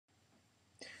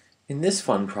In this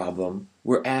fun problem,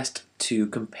 we're asked to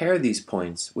compare these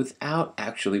points without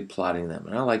actually plotting them.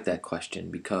 And I like that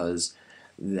question because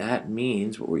that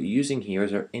means what we're using here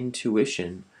is our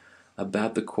intuition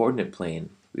about the coordinate plane.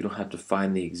 We don't have to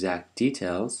find the exact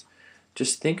details.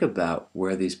 Just think about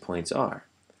where these points are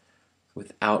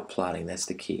without plotting. That's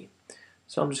the key.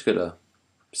 So I'm just going to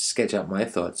sketch out my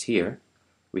thoughts here.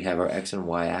 We have our x and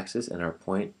y axis and our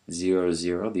point 0,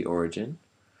 0, the origin.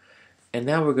 And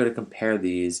now we're going to compare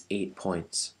these 8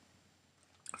 points.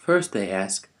 First they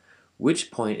ask,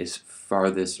 which point is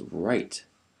farthest right?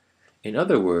 In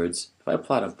other words, if I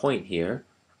plot a point here,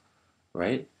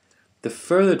 right, the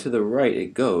further to the right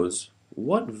it goes,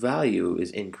 what value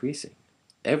is increasing?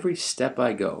 Every step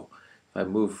I go, if I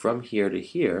move from here to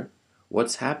here,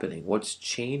 what's happening? What's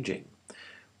changing?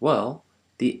 Well,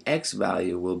 the x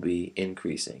value will be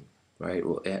increasing, right?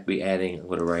 We'll be adding, I'm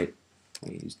going to write,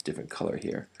 let me use a different color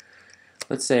here.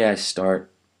 Let's say I start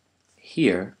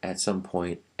here at some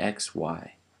point x,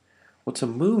 y. Well, to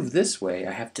move this way,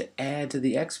 I have to add to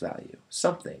the x value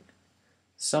something,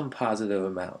 some positive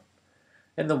amount.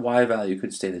 And the y value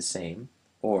could stay the same,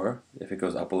 or if it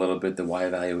goes up a little bit, the y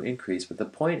value will increase. But the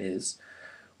point is,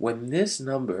 when this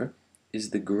number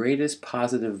is the greatest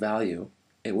positive value,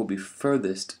 it will be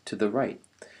furthest to the right.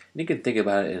 And you can think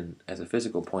about it as a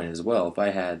physical point as well. If I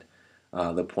had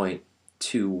the point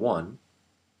 2, 1,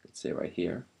 let's say right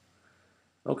here,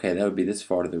 okay, that would be this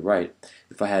far to the right.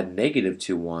 If I had negative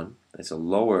 2, 1, that's a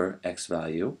lower x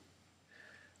value,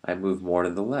 I move more to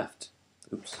the left.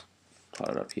 Oops,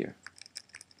 plot it up here.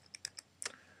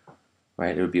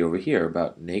 Right, it would be over here,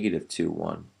 about negative 2,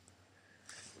 1.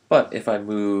 But if I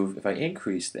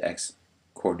increase the x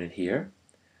coordinate here,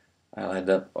 I'll end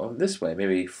up this way.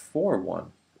 Maybe 4,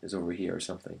 1 is over here or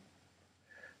something.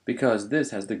 Because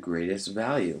this has the greatest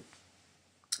value.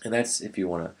 And that's, if you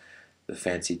want the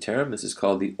fancy term, this is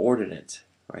called the ordinate.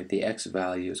 Right? The x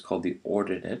value is called the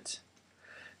ordinate.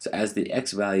 So as the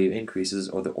x value increases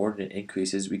or the ordinate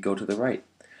increases, we go to the right.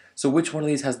 So which one of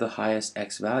these has the highest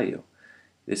x value?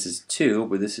 This is 2,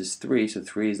 but this is 3, so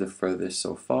 3 is the furthest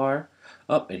so far.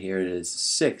 Up, and here it is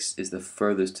 6 is the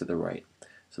furthest to the right.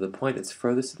 So the point that's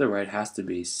furthest to the right has to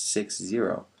be 6,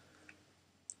 0.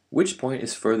 Which point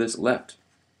is furthest left?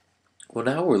 Well,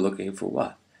 now we're looking for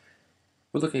what?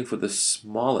 We're looking for the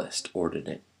smallest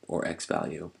ordinate, or x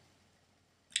value.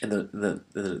 And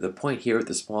the point here at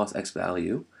the smallest x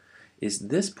value is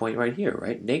this point right here,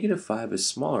 right? Negative 5 is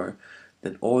smaller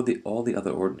than all the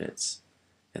other ordinates.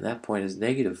 And that point is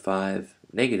negative 5,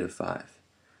 negative 5.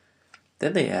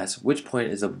 Then they ask, which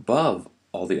point is above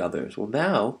all the others? Well,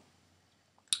 now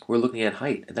we're looking at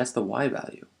height, and that's the y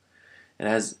value. And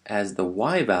as the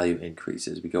y value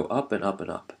increases, we go up and up and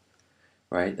up,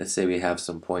 right? Let's say we have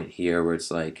some point here where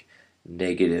it's like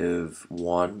negative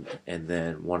 1 and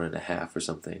then 1.5 or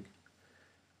something.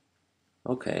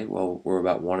 Okay, well, we're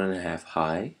about 1.5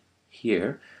 high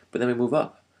here, but then we move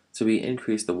up. So we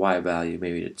increase the y value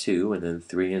maybe to 2 and then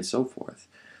 3 and so forth.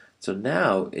 So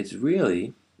now it's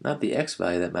really not the x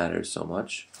value that matters so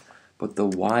much, but the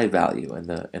y value, and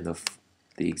the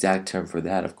exact term for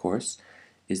that, of course,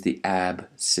 is the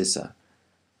abscissa.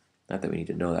 Not that we need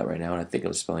to know that right now, and I think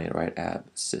I'm spelling it right,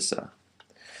 abscissa.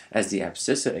 As the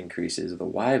abscissa increases, the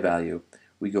y value,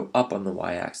 we go up on the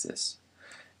y-axis.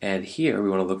 And here we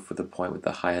want to look for the point with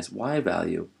the highest y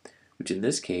value, which in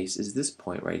this case is this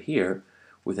point right here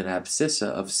with an abscissa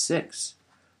of 6.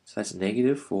 So that's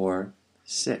negative 4,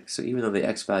 6. So even though the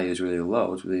x value is really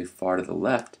low, it's really far to the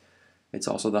left, it's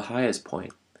also the highest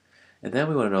point. And then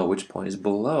we want to know which point is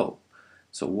below.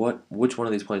 So which one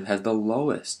of these points has the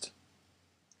lowest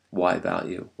y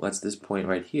value? Well, that's this point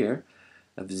right here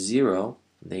of 0,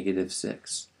 negative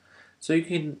 6. So you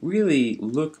can really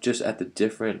look just at the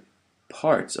different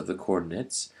parts of the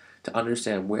coordinates to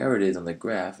understand where it is on the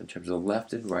graph in terms of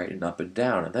left and right and up and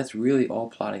down. And that's really all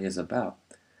plotting is about.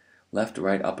 Left,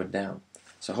 right, up, and down.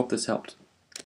 So I hope this helped.